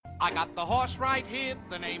I got the horse right here,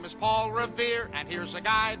 the name is Paul Revere, and here's a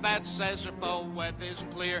guy that says if the weather's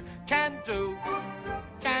clear, can do.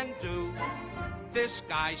 This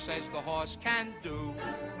guy says the horse can do.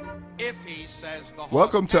 If he says the horse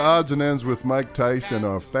Welcome to can Odds and Ends with Mike Tice and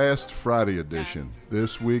our Fast Friday edition.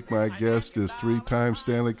 This week my guest is three-time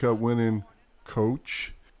Stanley Cup winning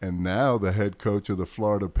coach and now the head coach of the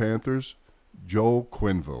Florida Panthers, Joel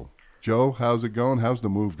Quenneville. Joe, how's it going? How's the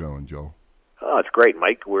move going, Joe? Oh, it's great,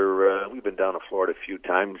 Mike. We've been down to Florida a few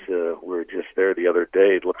times. We were just there the other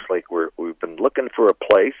day. It looks like we've been looking for a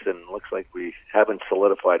place, and it looks like we haven't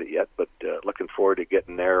solidified it yet. But looking forward to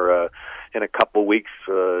getting there in a couple weeks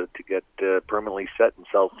to get permanently set in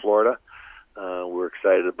South Florida. We're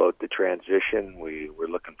excited about the transition. We're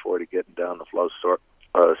looking forward to getting down to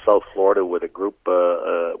South Florida with a group,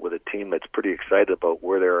 with a team that's pretty excited about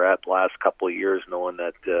where they're at the last couple of years, knowing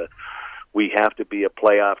that we have to be a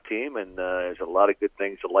playoff team, and there's a lot of good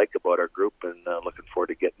things to like about our group, and looking forward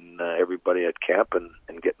to getting everybody at camp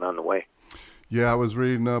and getting on the way. Yeah, I was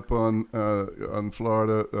reading up on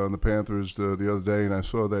Florida, on the Panthers the other day, and I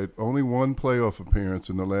saw that only one playoff appearance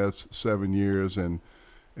in the last 7 years, and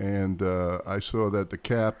I saw that the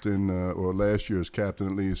captain, or last year's captain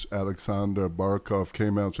at least, Alexander Barkov,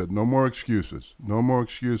 came out and said, no more excuses. No more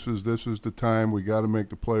excuses. This is the time. We got to make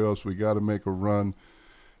the playoffs. We got to make a run.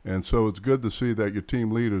 And so it's good to see that your team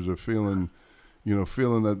leaders are feeling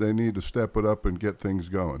that they need to step it up and get things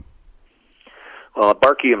going. Well,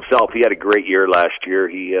 Barkey himself, he had a great year last year.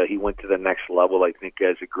 He went to the next level, I think,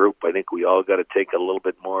 as a group. I think we all got to take a little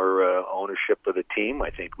bit more ownership of the team. I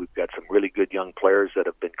think we've got some really good young players that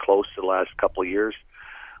have been close the last couple of years.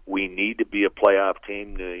 We need to be a playoff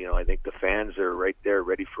team. I think the fans are right there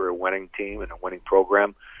ready for a winning team and a winning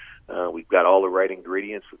program. We've got all the right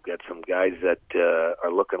ingredients. We've got some guys that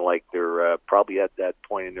are looking like they're probably at that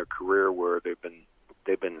point in their career where they've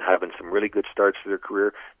been having some really good starts to their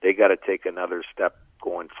career. They got to take another step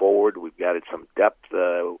going forward. We've got some depth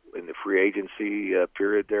in the free agency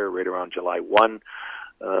period there, right around July 1.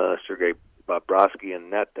 Sergei Bobrovsky in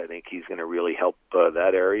net, I think he's going to really help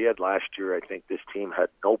that area. Last year, I think this team had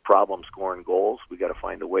no problem scoring goals. We got to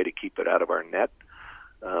find a way to keep it out of our net.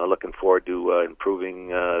 Looking forward to improving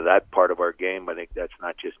that part of our game. I think that's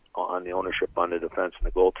not just on the ownership, on the defense and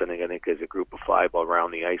the goaltending. I think as a group of five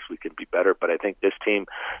around the ice, we can be better. But I think this team,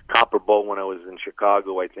 comparable when I was in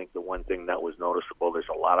Chicago, I think the one thing that was noticeable, there's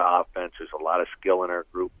a lot of offense, there's a lot of skill in our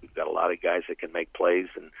group. We've got a lot of guys that can make plays,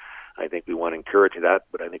 and I think we want to encourage that,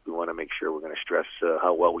 but I think we want to make sure we're going to stress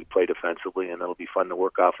how well we play defensively, and it'll be fun to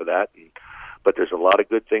work off of that. But there's a lot of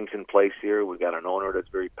good things in place here. We've got an owner that's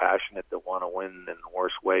very passionate, that want to win in the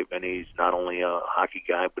horse way. Vinny's not only a hockey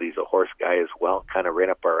guy, but he's a horse guy as well, kind of right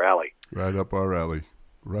up our alley. Right up our alley.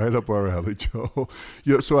 Right up our alley, Joe.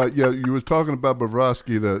 You were talking about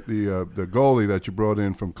Bobrovsky, the goalie that you brought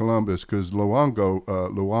in from Columbus, because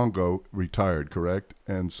Luongo retired, correct?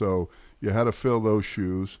 And so you had to fill those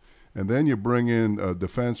shoes. And then you bring in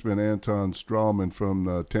defenseman Anton Strawman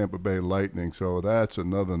from Tampa Bay Lightning, so that's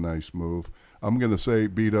another nice move. I'm going to say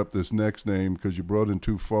beat up this next name because you brought in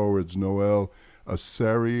two forwards, Noel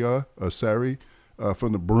Asari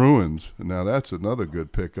from the Bruins. Now that's another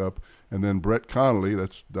good pickup. And then Brett Connolly,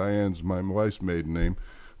 that's my wife's maiden name,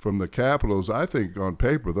 from the Capitals. I think on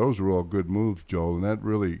paper those are all good moves, Joel, and that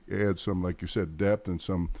really adds some, like you said, depth and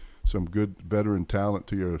some good veteran talent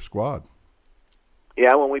to your squad.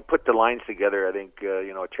 Yeah, when we put the lines together, I think,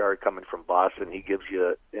 Chari coming from Boston, he gives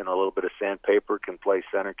you, a little bit of sandpaper, can play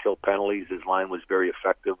center, kill penalties. His line was very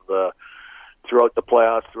effective throughout the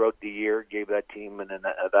playoffs, throughout the year, gave that team and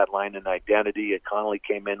that line an identity. Connolly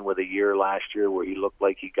came in with a year last year where he looked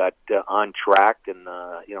like he got on track, and,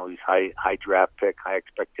 he's high draft pick, high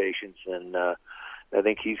expectations, and I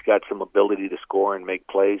think he's got some ability to score and make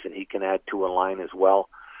plays, and he can add to a line as well.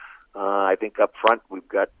 I think up front we've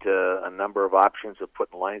got a number of options of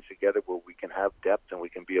putting lines together where we can have depth and we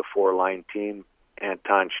can be a four-line team.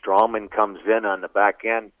 Anton Strawman comes in on the back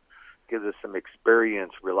end, gives us some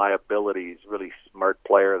experience, reliability. He's a really smart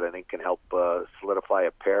player that I think can help solidify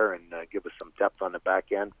a pair and give us some depth on the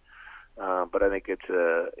back end. But I think it's,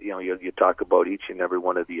 you talk about each and every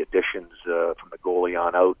one of the additions from the goalie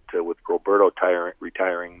on out with Roberto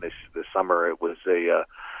retiring this summer. It was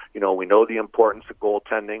we know the importance of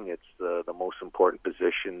goaltending. It's the most important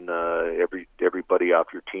position. Everybody off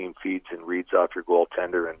your team feeds and reads off your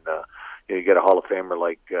goaltender. And you get a Hall of Famer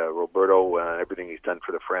like Roberto. Everything he's done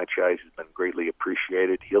for the franchise has been greatly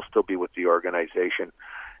appreciated. He'll still be with the organization.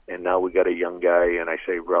 And now we got a young guy, and I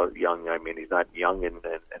say young, I mean he's not young in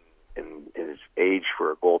his age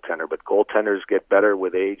for a goaltender. But goaltenders get better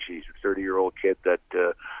with age. He's a 30-year-old kid that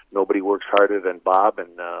nobody works harder than Bob,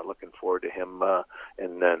 and looking forward to him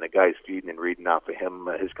and the guys feeding and reading off of him,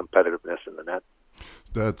 his competitiveness in the net.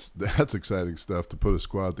 That's exciting stuff to put a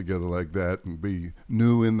squad together like that and be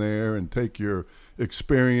new in there and take your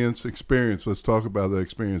experience. Let's talk about the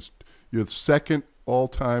experience. You're the second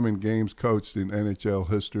all-time in games coached in NHL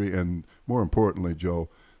history, and more importantly,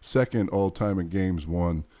 Joel, second all-time in games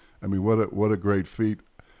won. I mean, what a great feat.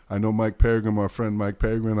 I know Mike Peregrine, our friend Mike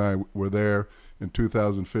Peregrine, and I were there in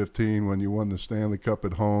 2015 when you won the Stanley Cup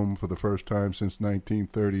at home for the first time since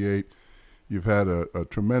 1938. You've had a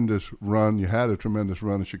tremendous run. You had a tremendous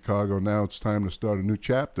run in Chicago. Now it's time to start a new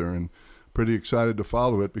chapter, and pretty excited to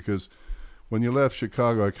follow it because when you left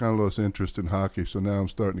Chicago, I kind of lost interest in hockey, so now I'm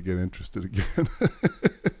starting to get interested again.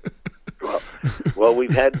 Well, we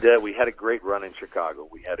had a great run in Chicago.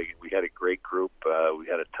 We had a great group. We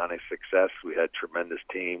had a ton of success. We had tremendous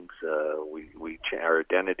teams. Our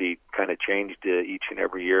identity kind of changed each and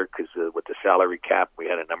every year because with the salary cap, we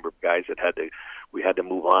had a number of guys that we had to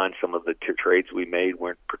move on. Some of the trades we made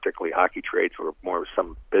weren't particularly hockey trades; were more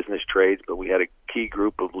some business trades. But we had a key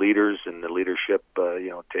group of leaders in the leadership.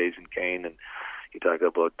 Taze and Kane, and you talk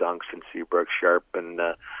about Dunks and Seabrook, Sharp, and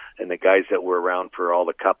the guys that were around for all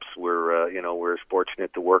the cups we're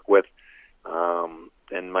fortunate to work with.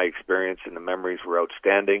 And my experience and the memories were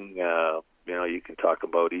outstanding. You can talk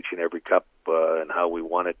about each and every cup and how we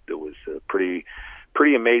won it. It was a pretty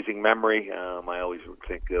amazing memory. I always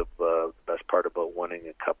think of the best part about winning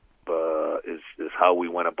a cup is how we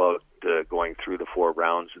went about going through the 4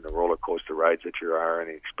 rounds and the roller coaster rides that you are, and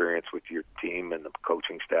the experience with your team and the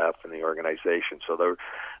coaching staff and the organization. So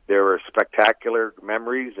there were spectacular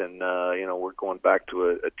memories, and we're going back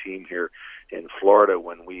to a team here in Florida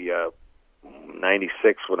when we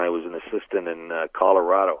 96 when I was an assistant in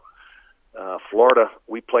Colorado. Florida,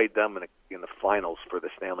 we played them in the finals for the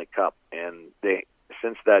Stanley Cup, and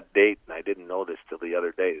since that date, and I didn't know this till the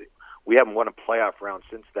other day, we haven't won a playoff round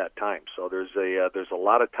since that time. So there's a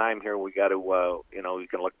lot of time here. We got to you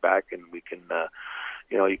can look back and we can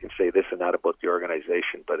you can say this and that about the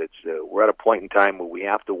organization, but it's we're at a point in time where we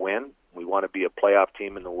have to win. We want to be a playoff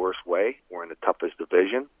team in the worst way. We're in the toughest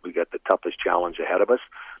division. We got the toughest challenge ahead of us,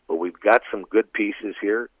 but we've got some good pieces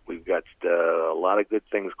here. We've got a lot of good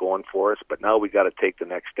things going for us, but now we got to take the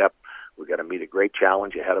next step. We've got to meet a great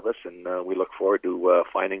challenge ahead of us, and we look forward to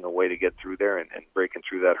finding a way to get through there and breaking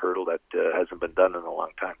through that hurdle that hasn't been done in a long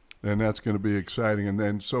time. And that's going to be exciting. And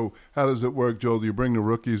then, so how does it work, Joel? Do you bring the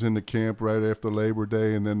rookies into camp right after Labor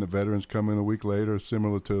Day, and then the veterans come in a week later,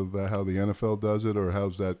 similar to how the NFL does it, or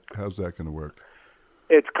how's that going to work?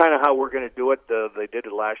 It's kind of how we're going to do it. They did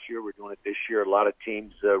it last year. We're doing it this year. A lot of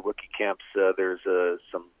teams, rookie camps, there's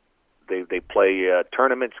some. They play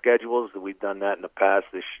tournament schedules. We've done that in the past.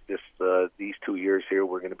 These 2 years here,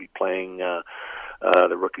 we're going to be playing.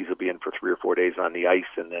 The rookies will be in for 3 or 4 days on the ice,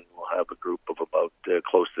 and then we'll have a group of about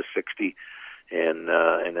close to 60, and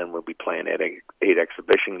then we'll be playing 8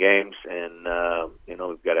 exhibition games. And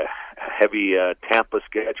we've got a heavy Tampa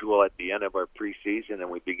schedule at the end of our preseason, and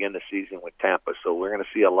we begin the season with Tampa. So we're going to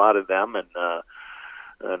see a lot of them, and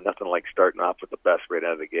nothing like starting off with the best right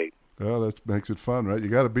out of the gate. Well, that makes it fun, right? You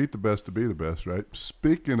got to beat the best to be the best, right?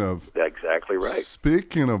 Speaking of exactly right.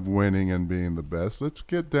 Speaking of winning and being the best, let's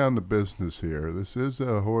get down to business here. This is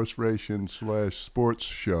a horse racing / sports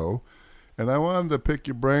show, and I wanted to pick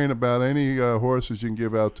your brain about any horses you can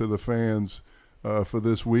give out to the fans for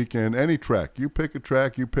this weekend. Any track, you pick a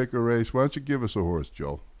track, you pick a race. Why don't you give us a horse,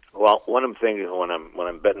 Joel? Well, one of the things when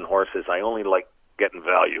I'm betting horses, I only like getting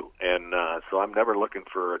value, and so I'm never looking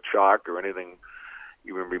for a chalk or anything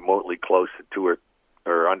even remotely close to 2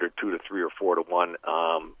 or under 2 to 3 or 4 to 1.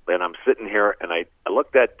 And I'm sitting here, and I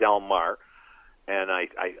looked at Del Mar, and I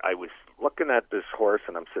was looking at this horse,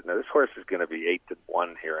 and I'm sitting there. This horse is going to be 8 to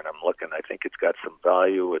 1 here, and I'm looking. I think it's got some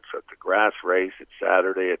value. It's a grass race. It's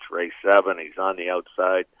Saturday. It's race 7. He's on the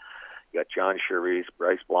outside. You got John Charisse,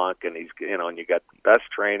 Bryce Blanc, and and you got the best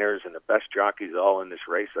trainers and the best jockeys all in this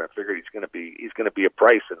race. And I figured he's going to be a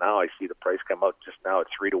price, and now I see the price come out just now at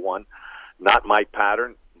 3 to 1. Not my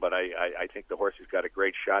pattern, but I think the horse has got a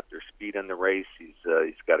great shot. There's speed in the race. He's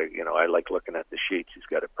got I like looking at the sheets. He's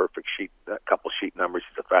got a perfect sheet, a couple sheet numbers.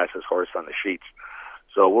 He's the fastest horse on the sheets.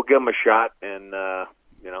 So we'll give him a shot, and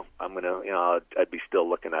I'm gonna I'd be still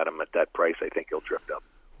looking at him at that price. I think he'll drift up.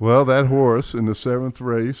 Well, that horse in the 7th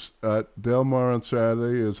race at Del Mar on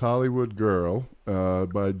Saturday is Hollywood Girl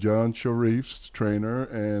by John Sharif's trainer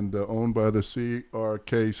and owned by the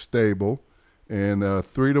CRK Stable. and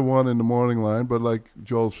 3-1 in the morning line. But like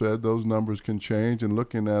Joel said, those numbers can change. And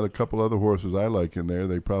looking at a couple other horses I like in there,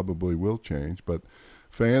 they probably will change. But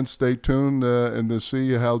fans, stay tuned and to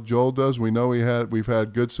see how Joel does. We know we've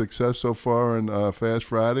had good success so far in Fast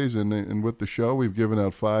Fridays, and with the show, we've given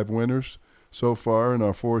out 5 winners so far in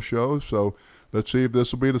our 4 shows. So let's see if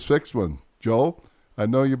this will be the 6th one. Joel, I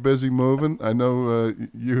know you're busy moving. I know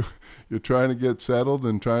you're trying to get settled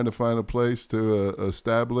and trying to find a place to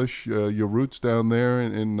establish your roots down there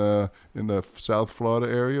in the South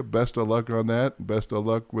Florida area. Best of luck on that. Best of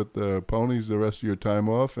luck with the ponies the rest of your time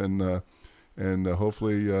off, and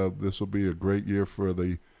hopefully this will be a great year for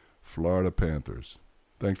the Florida Panthers.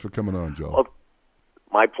 Thanks for coming on, Joel. Well,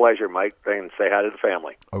 my pleasure, Mike. And say hi to the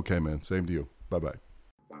family. Okay, man. Same to you. Bye-bye.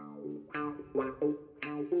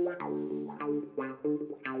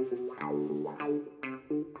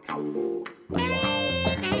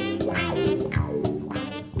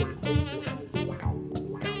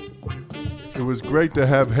 It was great to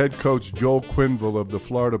have head coach Joel Quenneville of the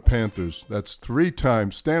Florida Panthers, that's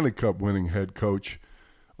 3-time Stanley Cup winning head coach,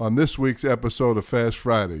 on this week's episode of Fast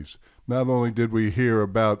Fridays. Not only did we hear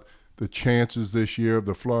about the chances this year of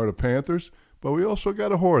the Florida Panthers, but we also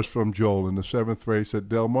got a horse from Joel in the 7th race at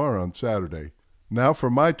Del Mar on Saturday. Now for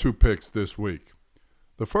my 2 picks this week.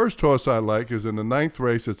 The first horse I like is in the 9th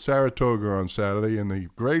race at Saratoga on Saturday in the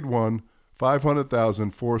Grade 1,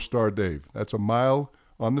 500,000 4-star Dave. That's a mile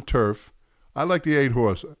on the turf. I like the 8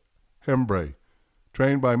 horse, Hembre,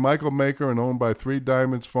 trained by Michael Maker and owned by 3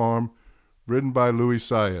 Diamonds Farm, ridden by Louis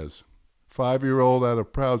Saez. 5-year-old out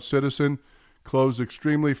of Proud Citizen, closed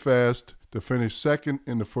extremely fast to finish 2nd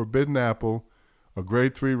in the Forbidden Apple, a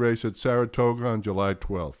Grade 3 race at Saratoga on July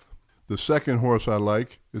 12th. The second horse I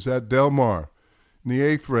like is at Del Mar. In the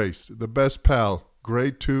 8th race, the Best Pal,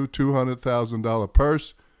 Grade 2, $200,000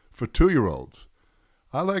 purse for 2-year-olds.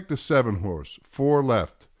 I like the 7 horse, 4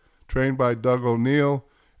 Left, trained by Doug O'Neill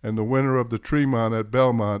and the winner of the Tremont at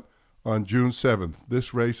Belmont on June 7th.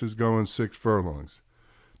 This race is going 6 furlongs.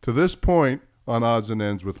 To this point, on Odds and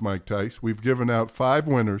Ends with Mike Tice, we've given out 5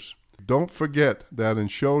 winners. Don't forget that in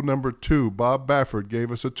show number 2, Bob Baffert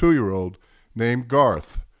gave us a 2-year-old named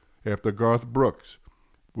Garth, after Garth Brooks,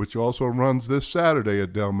 which also runs this Saturday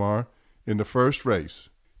at Del Mar in the 1st race.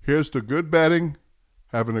 Here's to good betting,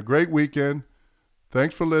 having a great weekend.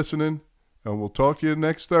 Thanks for listening, and we'll talk to you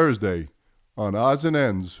next Thursday on Odds and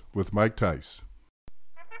Ends with Mike Tice.